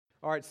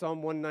All right,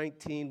 Psalm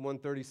 119,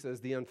 130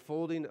 says, the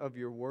unfolding of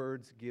your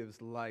words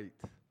gives light.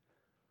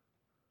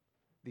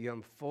 The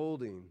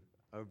unfolding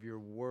of your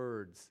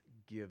words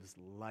gives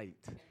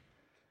light.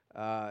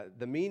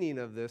 The meaning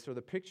of this, or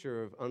the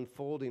picture of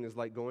unfolding, is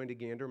like going to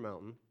Gander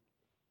Mountain.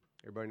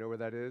 Everybody know where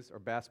that is? Or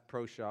Bass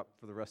Pro Shop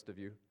for the rest of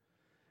you.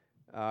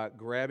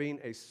 Grabbing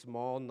a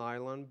small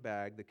nylon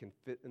bag that can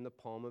fit in the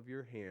palm of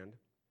your hand,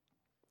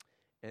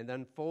 and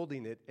then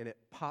folding it, and it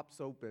pops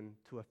open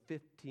to a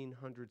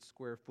 1,500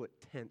 square foot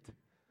tent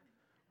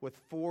with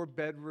 4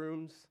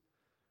 bedrooms,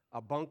 a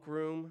bunk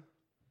room,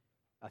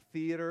 a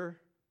theater,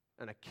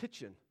 and a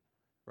kitchen,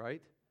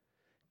 right?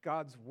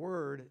 God's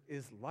word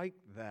is like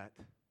that.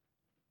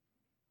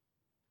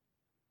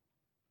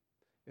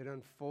 It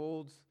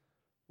unfolds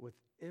with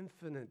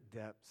infinite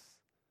depths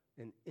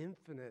and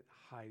infinite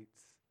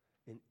heights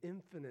and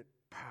infinite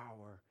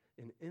power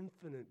and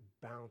infinite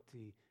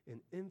bounty and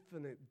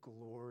infinite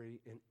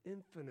glory and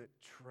infinite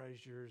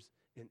treasures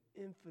and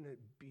infinite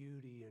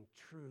beauty and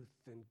truth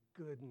and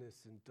goodness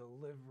and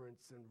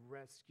deliverance and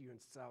rescue and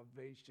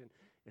salvation,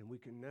 and we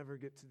can never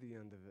get to the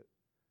end of it.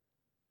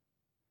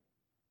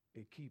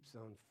 It keeps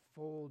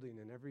unfolding,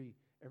 and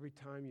every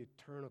time you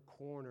turn a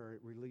corner, it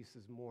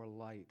releases more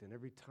light, and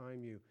every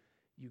time you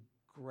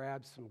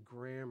grab some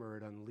grammar,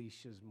 it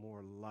unleashes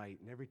more light,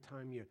 and every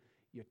time you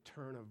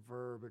turn a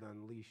verb, it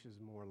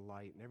unleashes more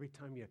light. And every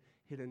time you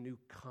hit a new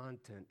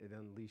content, it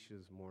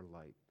unleashes more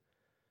light.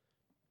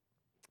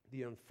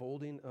 The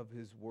unfolding of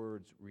his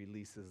words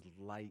releases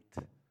light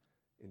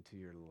into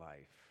your life.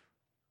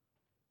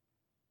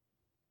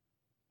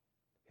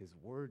 His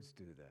words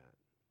do that.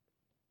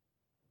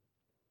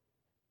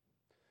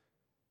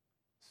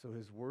 So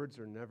his words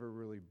are never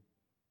really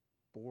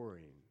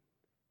boring.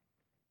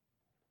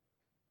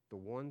 The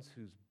ones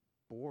who's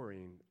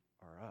boring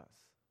are us.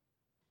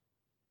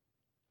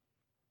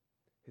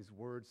 His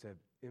words have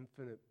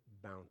infinite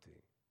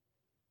bounty.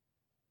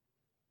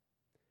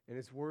 And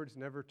his words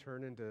never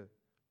turn into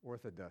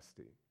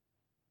orthodusty.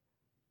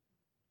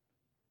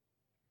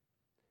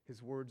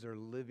 His words are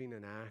living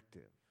and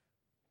active.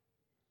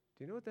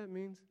 Do you know what that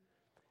means?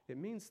 It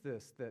means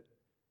this, that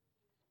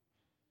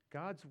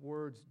God's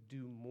words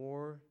do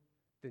more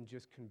than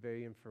just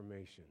convey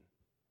information.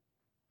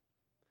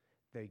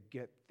 They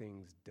get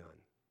things done.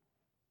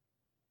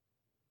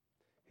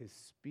 His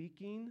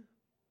speaking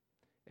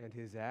and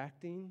his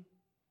acting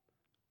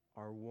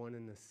are one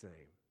and the same.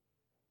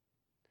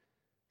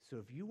 So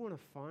if you want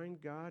to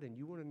find God and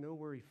you want to know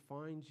where he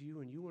finds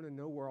you and you want to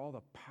know where all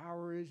the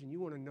power is and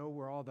you want to know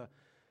where all the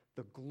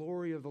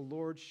glory of the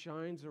Lord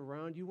shines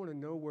around, you want to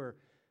know where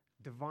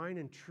divine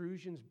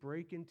intrusions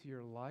break into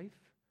your life,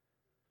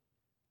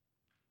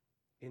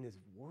 in his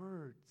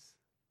words.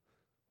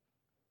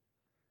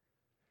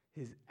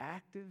 His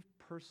active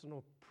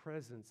personal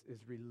presence is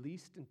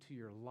released into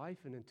your life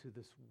and into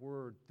this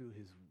word through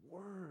his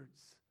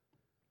words.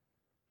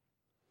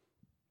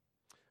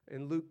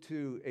 In Luke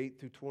 2, 8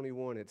 through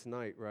 21, it's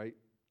night, right?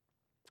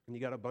 And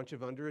you got a bunch of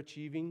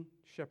underachieving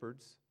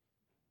shepherds,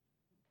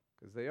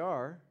 because they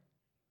are,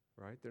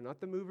 right? They're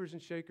not the movers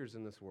and shakers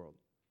in this world.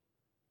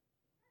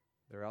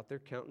 They're out there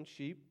counting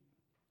sheep,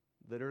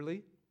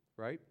 literally,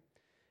 right?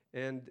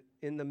 And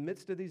in the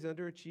midst of these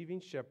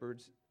underachieving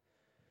shepherds,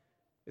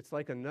 it's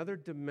like another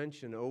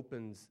dimension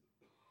opens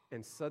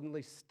and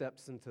suddenly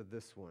steps into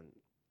this one.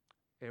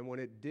 And when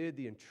it did,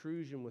 the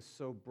intrusion was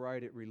so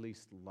bright it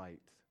released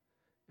light.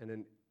 And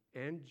an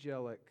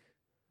angelic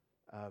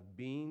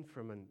being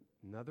from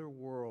another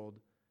world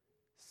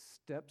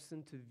steps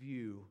into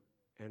view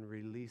and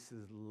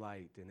releases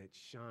light. And it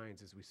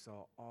shines, as we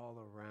saw, all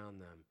around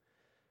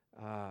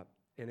them.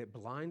 And it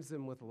blinds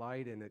them with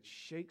light, and it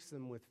shakes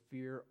them with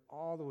fear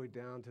all the way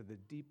down to the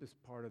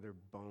deepest part of their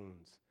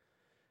bones.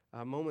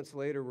 Moments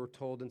later, we're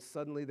told, and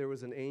suddenly there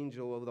was an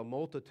angel of the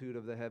multitude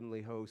of the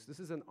heavenly host. This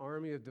is an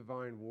army of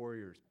divine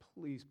warriors.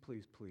 Please,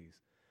 please, please.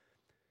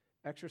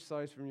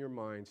 Exercise from your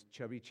minds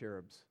chubby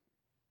cherubs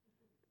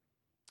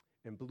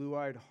and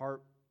blue-eyed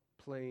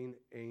harp-playing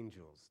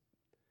angels.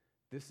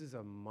 This is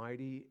a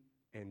mighty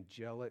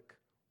angelic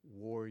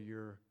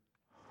warrior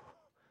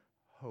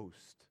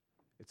host.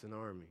 It's an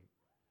army.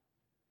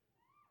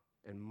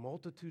 And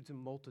multitudes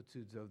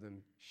of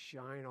them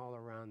shine all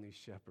around these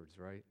shepherds,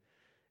 right?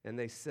 And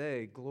they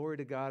say, glory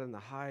to God in the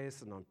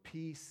highest, and on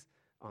peace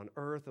on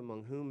earth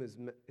among whom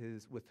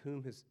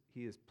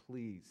he is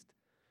pleased.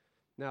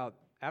 Now,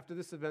 after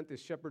this event, the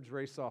shepherds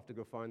race off to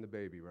go find the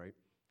baby, right?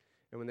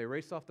 And when they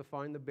race off to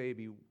find the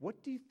baby,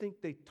 what do you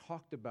think they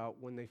talked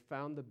about when they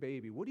found the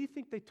baby? What do you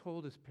think they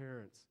told his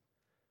parents?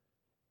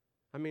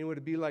 I mean, would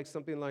it be like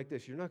something like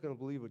this? You're not going to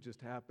believe what just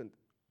happened.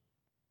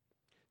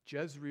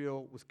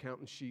 Jezreel was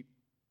counting sheep.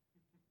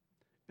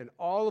 And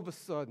all of a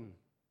sudden,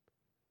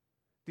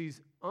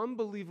 these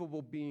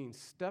unbelievable beings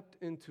stepped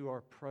into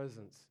our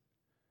presence.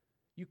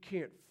 You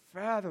can't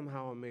fathom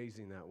how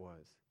amazing that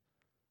was.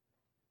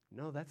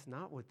 No, that's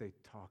not what they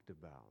talked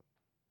about.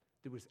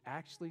 There was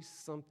actually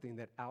something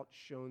that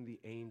outshone the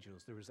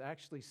angels. There was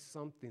actually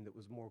something that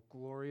was more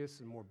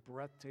glorious and more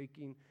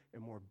breathtaking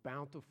and more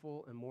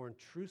bountiful and more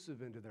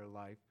intrusive into their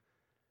life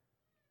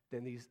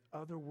than these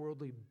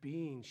otherworldly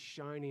beings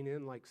shining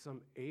in like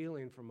some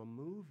alien from a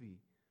movie.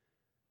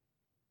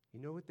 You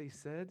know what they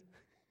said?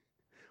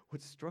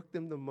 What struck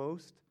them the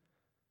most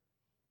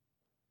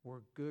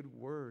were good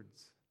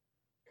words.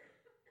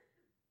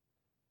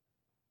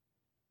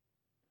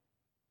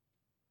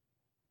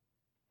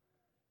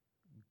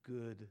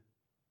 Good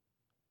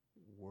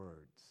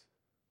words.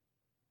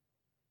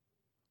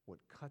 What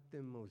cut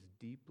them most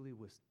deeply,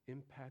 what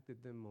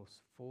impacted them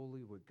most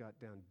fully, what got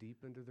down deep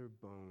into their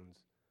bones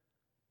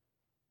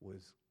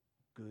was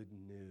good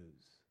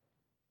news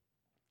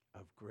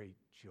of great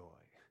joy.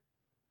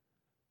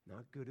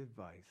 Not good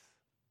advice.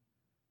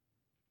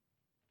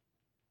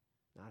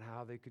 Not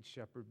how they could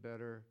shepherd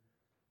better.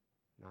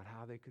 Not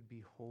how they could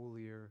be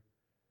holier.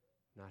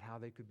 Not how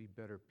they could be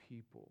better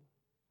people.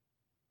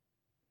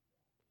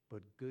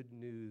 But good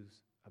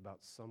news about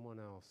someone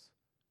else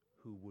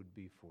who would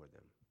be for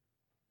them.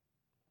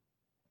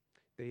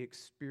 They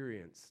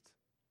experienced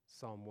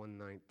Psalm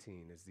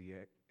 119. As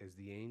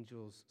the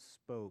angels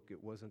spoke,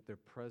 it wasn't their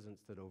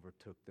presence that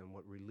overtook them.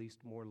 What released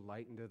more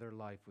light into their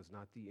life was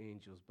not the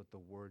angels, but the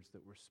words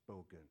that were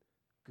spoken.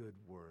 Good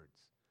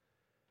words.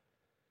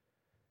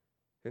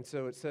 And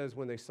so it says,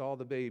 when they saw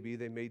the baby,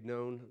 they made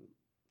known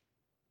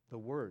the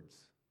words,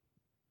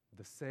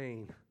 the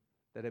saying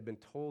that had been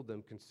told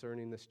them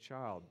concerning this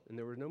child. And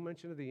there was no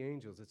mention of the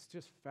angels. It's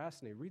just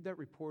fascinating. Read that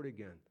report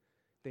again.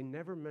 They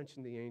never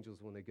mention the angels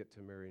when they get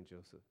to Mary and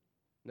Joseph.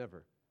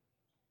 Never.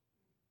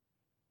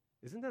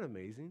 Isn't that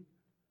amazing?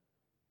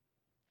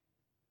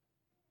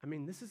 I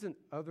mean, this is an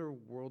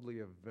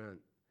otherworldly event.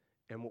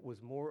 And what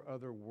was more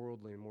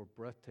otherworldly and more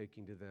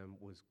breathtaking to them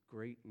was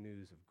great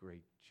news of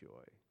great joy,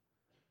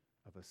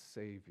 of a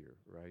Savior,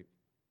 right?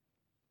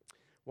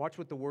 Watch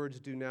what the words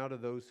do now to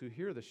those who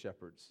hear the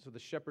shepherds. So the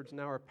shepherds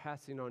now are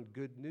passing on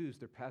good news.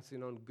 They're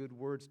passing on good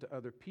words to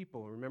other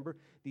people. And remember,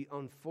 the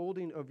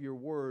unfolding of your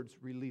words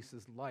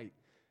releases light,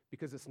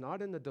 because it's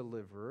not in the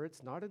deliverer,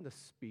 it's not in the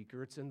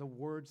speaker, it's in the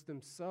words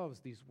themselves.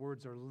 These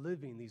words are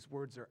living, these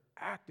words are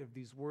active,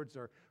 these words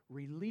are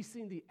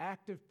releasing the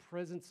active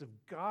presence of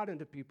God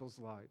into people's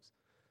lives.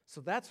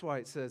 So that's why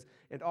it says,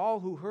 and all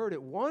who heard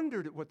it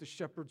wondered at what the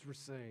shepherds were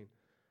saying.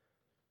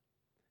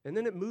 And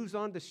then it moves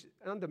on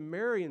to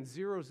Mary and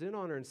zeroes in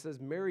on her and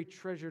says, Mary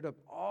treasured up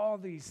all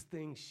these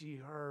things she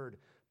heard,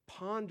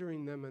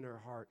 pondering them in her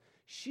heart.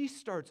 She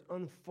starts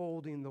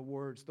unfolding the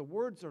words. The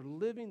words are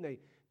living.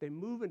 They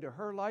move into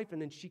her life,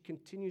 and then she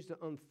continues to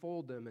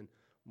unfold them, and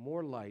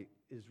more light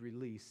is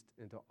released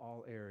into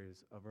all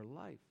areas of her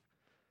life.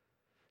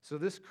 So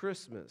this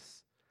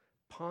Christmas,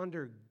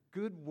 ponder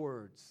good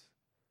words,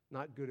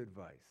 not good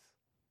advice.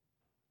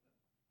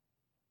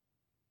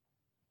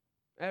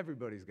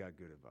 Everybody's got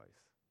good advice.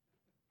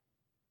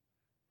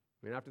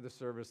 I mean, after the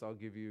service, I'll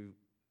give you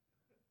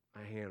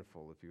a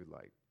handful if you'd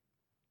like.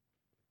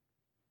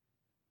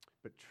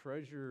 But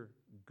treasure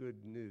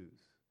good news,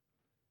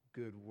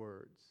 good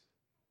words.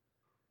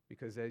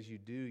 Because as you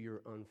do,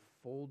 you're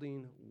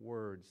unfolding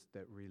words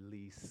that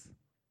release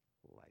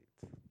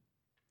light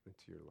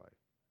into your life.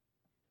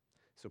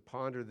 So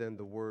ponder then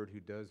the word who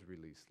does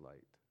release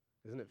light.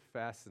 Isn't it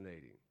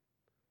fascinating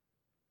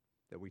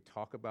that we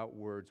talk about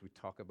words,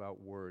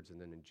 and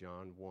then in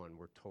John 1,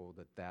 we're told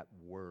that that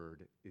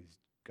word is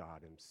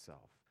God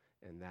himself,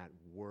 and that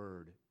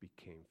word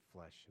became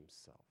flesh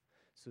himself.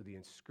 So the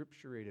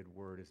inscripturated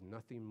word is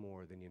nothing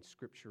more than the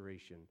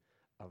inscripturation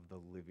of the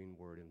living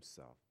word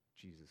himself,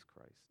 Jesus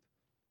Christ.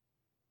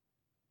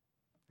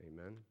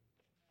 Amen.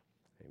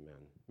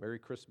 Amen. Merry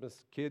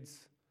Christmas,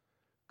 kids.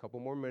 A couple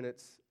more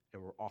minutes,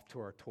 and we're off to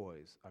our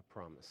toys, I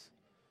promise.